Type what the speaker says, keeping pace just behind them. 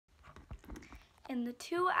in the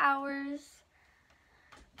 2 hours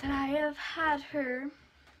that I have had her,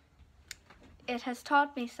 it has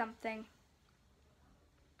taught me something.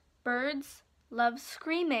 Birds love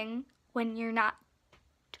screaming when you're not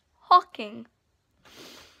talking.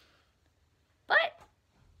 But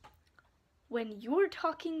when you're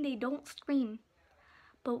talking, they don't scream.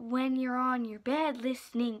 But when you're on your bed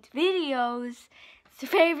listening to videos, it's their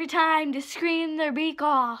favorite time to scream their beak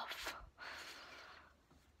off.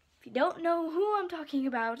 If you don't know who I'm talking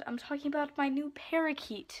about my new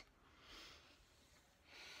parakeet.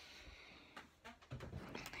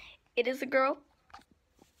 It is a girl.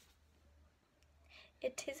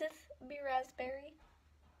 It tiseth be raspberry.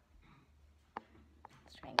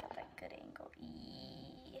 Let's try and get that good angle.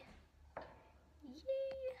 Yee.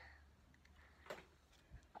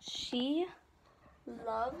 She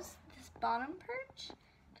loves this bottom perch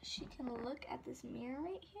because she can look at this mirror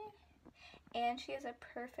right here. And she has a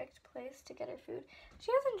perfect place to get her food.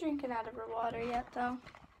 She hasn't drinking out of her water yet, though.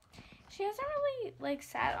 She hasn't really, like,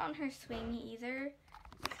 sat on her swing either.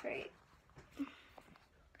 It's right.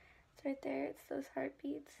 It's right there. It's those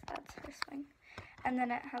heartbeats. That's her swing. And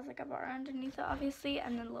then it has, like, a bar underneath it, obviously,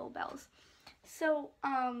 and then little bells. So,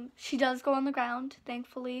 she does go on the ground,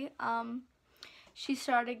 thankfully. She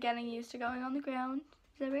started getting used to going on the ground.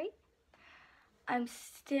 Is that right? I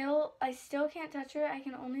still can't touch her. I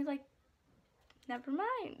can only, like, never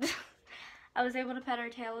mind. I was able to pet her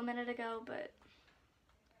tail a minute ago, but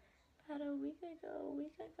about a week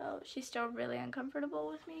ago, she's still really uncomfortable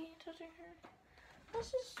with me touching her.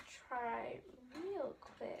 Let's just try real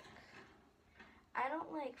quick. I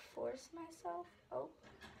don't like force myself. Oh,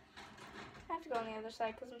 I have to go on the other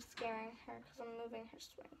side because I'm scaring her because I'm moving her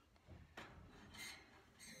swing.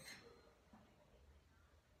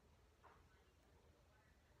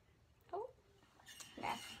 Oh,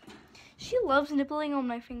 nah. She loves nibbling on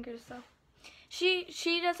my fingers though.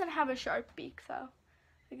 She doesn't have a sharp beak though.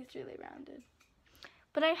 Like it's really rounded.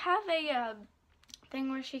 But I have a thing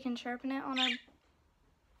where she can sharpen it on her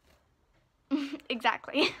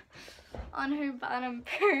exactly on her bottom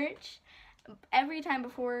perch. Every time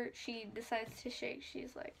before she decides to shake,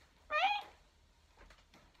 she's like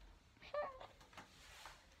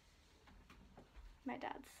my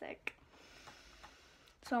dad's sick.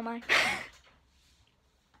 So am I.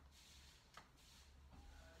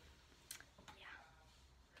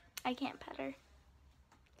 I can't pet her,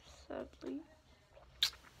 sadly,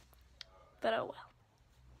 but oh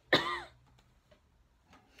well.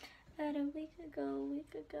 About a week ago.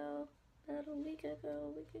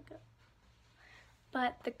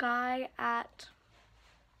 But the guy at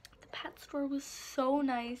the pet store was so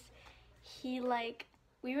nice. He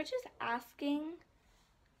we were just asking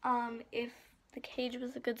if the cage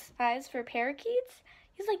was a good size for parakeets.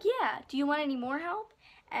 He's like, yeah, do you want any more help?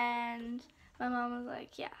 And my mom was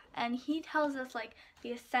like, yeah. And he tells us like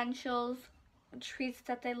the essentials, treats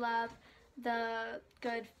that they love, the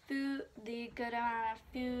good food, the good amount of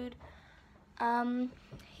food.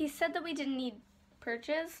 He said that we didn't need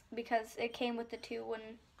perches because it came with the 2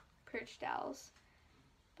 wooden perch dowels.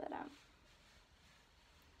 But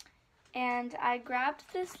and I grabbed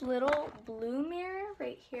this little blue mirror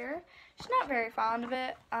right here. She's not very fond of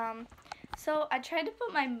it. So I tried to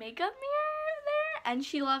put my makeup mirror there and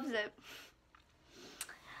she loves it.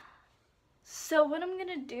 So what I'm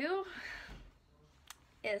gonna do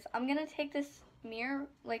is I'm gonna take this mirror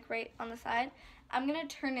like right on the side. I'm gonna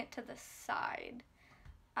turn it to the side.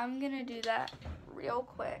 I'm gonna do that real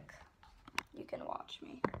quick. You can watch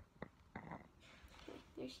me. Okay,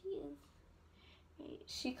 there she is. Wait,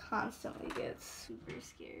 she constantly gets super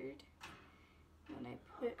scared when I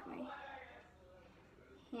put my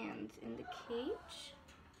hands in the cage.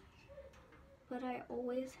 But I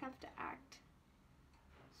always have to act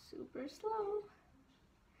super slow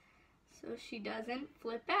so she doesn't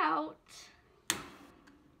flip out.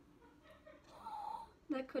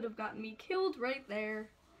 That could have gotten me killed right there.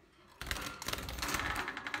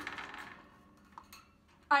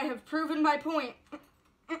 I have proven my point.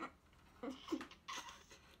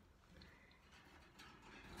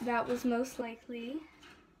 That was most likely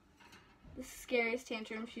the scariest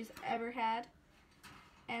tantrum she's ever had.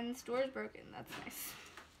 And the store's broken. That's nice.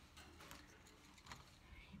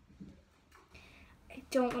 I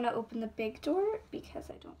don't want to open the big door because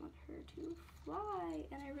I don't want her to fly.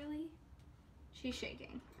 And I really... She's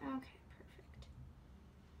shaking. Okay, perfect.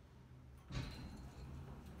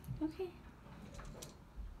 Okay.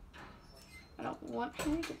 I don't want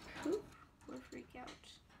her to poop or freak out.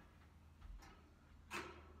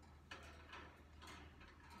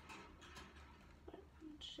 But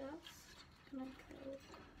I'm just gonna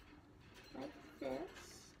go like this.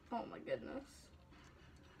 Oh my goodness.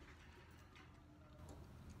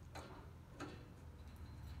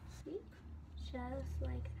 Just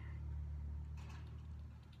like that.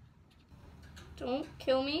 Don't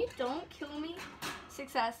kill me. Don't kill me.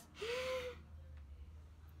 Success.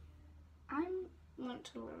 I want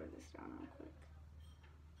to lower this down real quick.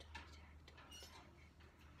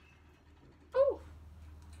 Oh!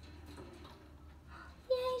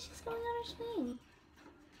 Yay, she's going on her swing.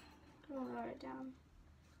 I'm gonna lower it down.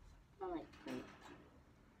 Not like right.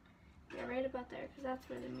 Yeah, right about there, because that's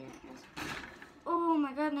where the mirror is. Oh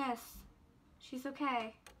my goodness. She's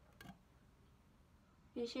okay. Are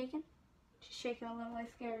you shaking? She's shaking a little. I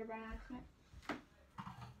scared her by accident.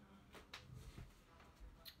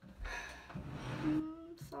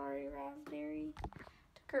 Sorry, Raspberry.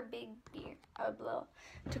 Took her big beer.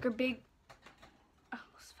 Took her big. I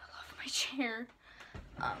almost fell off my chair.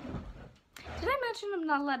 Did I mention I'm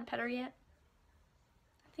not allowed to pet her yet?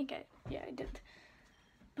 I think I did.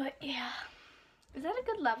 But yeah, is that a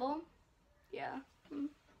good level? Yeah,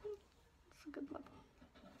 it's a good level.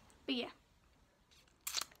 But yeah,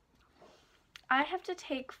 I have to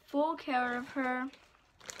take full care of her.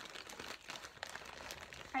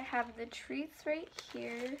 I have the treats right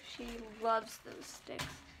here. She loves those sticks.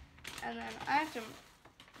 And then I have to,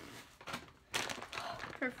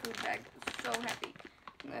 her food bag is so heavy.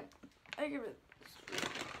 And then I give it this.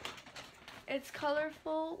 It's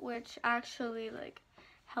colorful, which actually like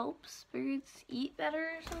helps birds eat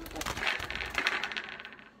better or something.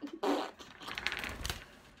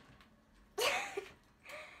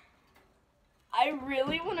 I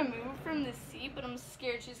really want to move from the seat, but I'm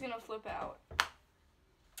scared she's gonna flip out.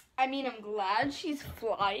 I mean, I'm glad she's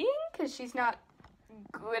flying, because she's not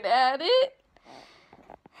good at it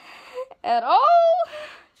at all.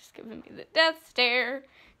 Just giving me the death stare.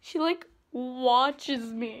 She, like,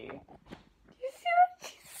 watches me. You see that?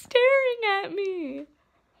 She's staring at me.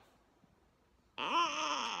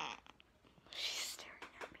 She's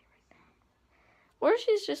staring at me right now. Or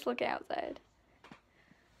she's just looking outside.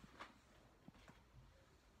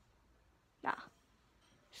 Nah.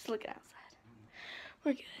 She's looking outside.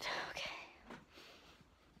 We're good. Okay.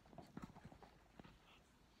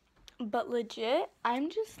 But legit, I'm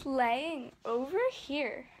just laying over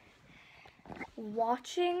here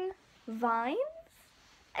watching Vines,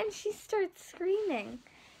 and she starts screaming.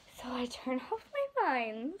 So I turn off my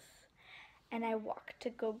Vines and I walk to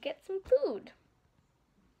go get some food.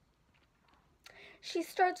 She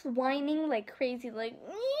starts whining like crazy, like,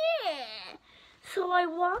 yeah. So I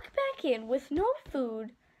walk back in with no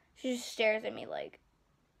food. She just stares at me like,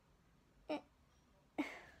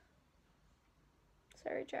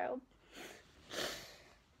 sorry, child.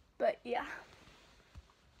 But yeah.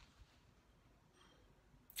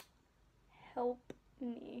 Help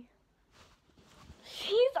me.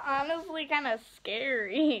 She's honestly kind of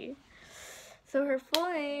scary. So her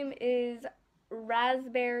full name is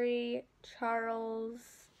Raspberry Charles.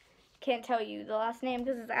 Can't tell you the last name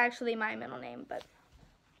because it's actually my middle name, but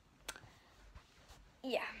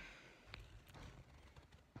yeah.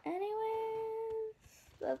 Anyways,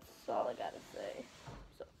 that's all I gotta say.